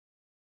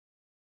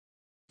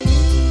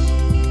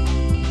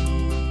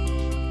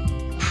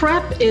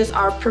PREP is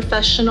our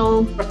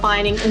professional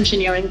refining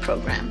engineering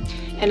program,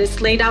 and it's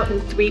laid out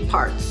in 3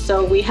 parts.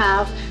 So we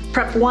have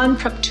PREP 1,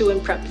 PREP 2,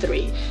 and PREP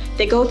 3.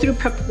 They go through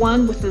PREP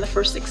 1 within the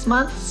first 6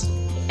 months,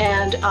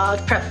 and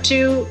PREP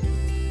 2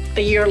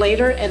 a year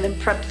later, and then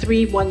PREP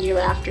 3 1 year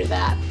after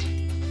that.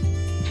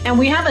 And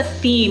we have a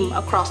theme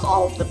across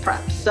all of the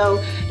preps. So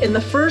in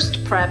the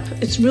first prep,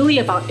 it's really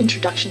about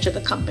introduction to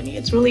the company.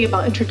 It's really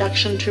about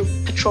introduction to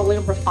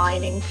petroleum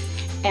refining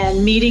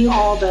and meeting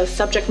all the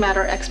subject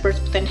matter experts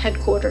within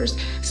headquarters.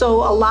 So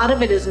a lot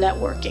of it is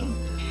networking.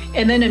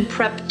 And then in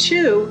PREP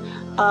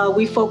 2,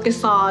 we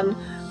focus on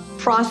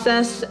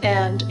process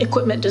and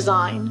equipment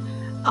design.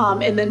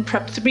 And then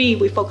PREP 3,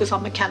 we focus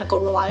on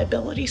mechanical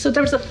reliability. So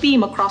there's a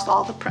theme across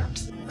all the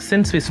preps.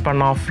 Since we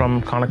spun off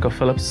from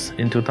ConocoPhillips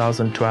in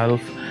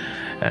 2012,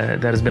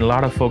 there has been a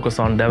lot of focus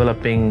on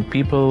developing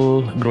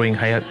people, growing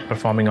higher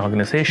performing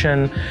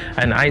organization,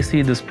 and I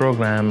see this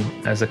program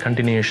as a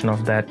continuation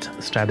of that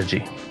strategy.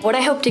 What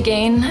I hope to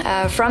gain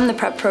from the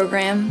PREP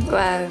program,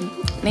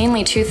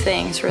 mainly 2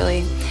 things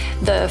really.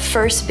 The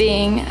first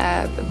being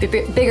a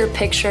bigger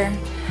picture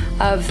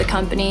of the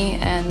company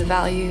and the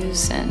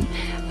values and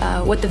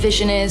what the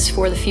vision is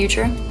for the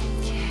future.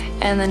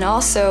 And then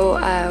also,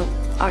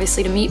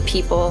 obviously, to meet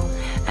people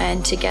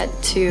and to get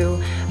to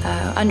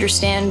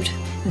understand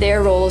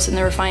their roles in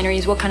the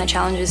refineries, what kind of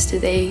challenges do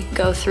they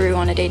go through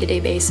on a day-to-day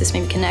basis,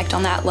 maybe connect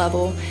on that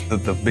level.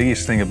 The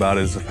biggest thing about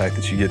it is the fact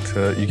that you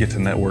get to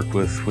network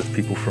with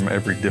people from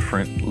every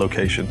different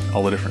location,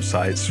 all the different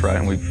sites, right?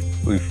 And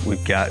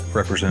we've got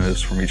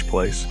representatives from each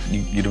place.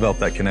 You develop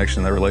that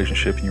connection, that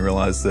relationship, and you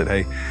realize that,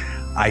 hey,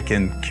 I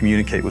can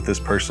communicate with this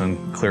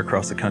person clear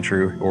across the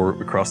country or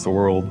across the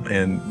world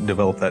and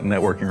develop that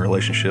networking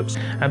relationships.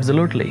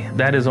 Absolutely.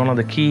 That is one of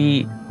the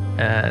key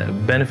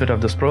benefit of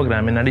this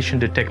program. In addition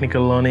to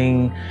technical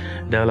learning,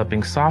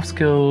 developing soft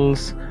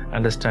skills,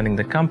 understanding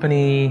the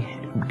company,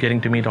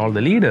 getting to meet all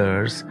the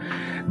leaders,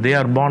 they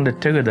are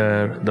bonded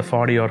together, the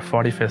 40 or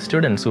 45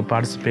 students who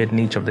participate in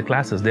each of the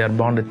classes. They are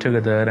bonded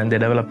together and they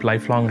develop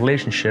lifelong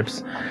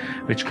relationships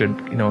which could,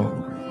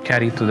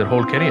 carry through their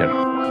whole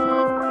career.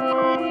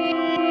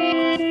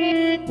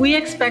 We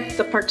expect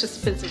the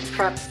participants of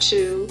PREP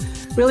to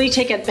really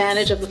take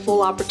advantage of the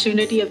full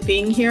opportunity of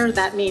being here.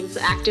 That means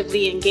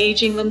actively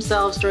engaging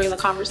themselves during the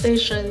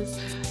conversations,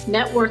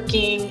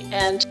 networking,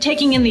 and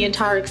taking in the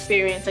entire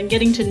experience and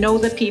getting to know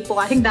the people.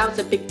 I think that was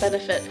a big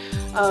benefit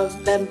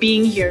of them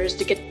being here, is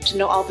to get to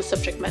know all the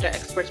subject matter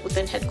experts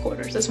within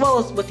headquarters, as well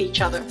as with each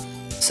other.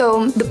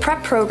 So the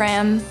PREP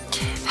program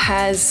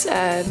has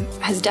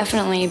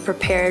definitely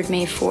prepared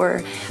me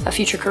for a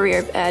future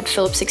career at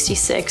Phillips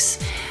 66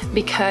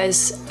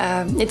 because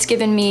it's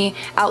given me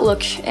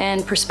outlook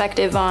and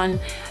perspective on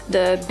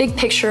the big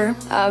picture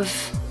of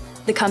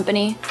the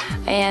company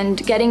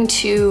and getting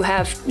to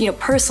have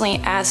personally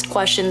asked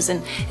questions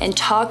and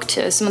talk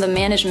to some of the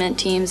management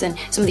teams and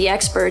some of the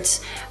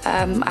experts.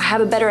 I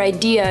have a better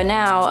idea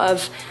now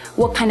of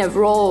what kind of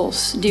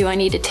roles do I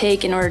need to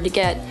take in order to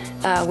get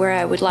where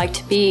I would like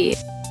to be.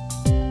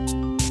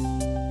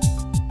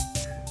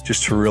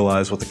 Just to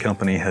realize what the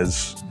company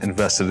has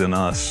invested in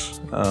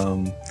us,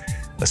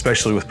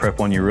 especially with PREP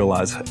 1, you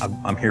realize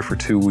I'm here for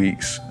 2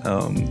 weeks.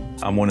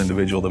 I'm one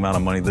individual, the amount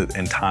of money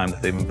and time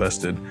that they've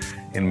invested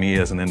in me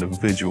as an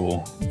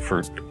individual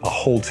for a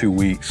whole 2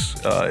 weeks,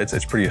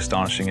 it's pretty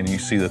astonishing, and you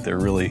see that they're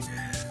really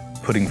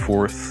putting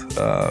forth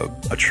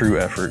a true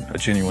effort, a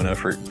genuine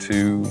effort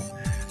to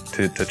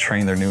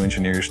train their new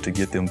engineers, to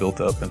get them built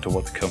up into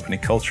what the company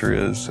culture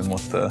is and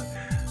what the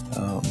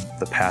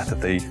path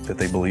that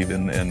they believe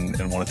in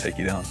and want to take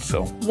you down.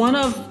 So one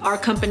of our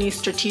company's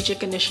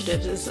strategic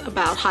initiatives is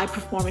about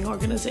high-performing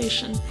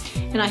organization,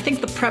 and I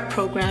think the PREP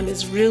program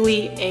is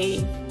really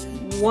a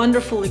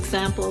wonderful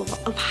example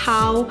of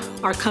how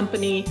our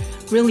company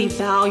really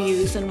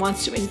values and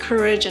wants to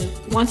encourage and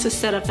wants to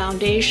set a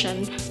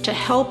foundation to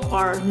help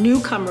our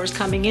newcomers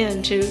coming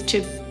in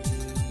to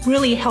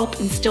really help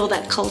instill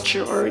that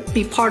culture or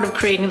be part of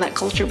creating that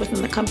culture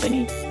within the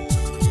company.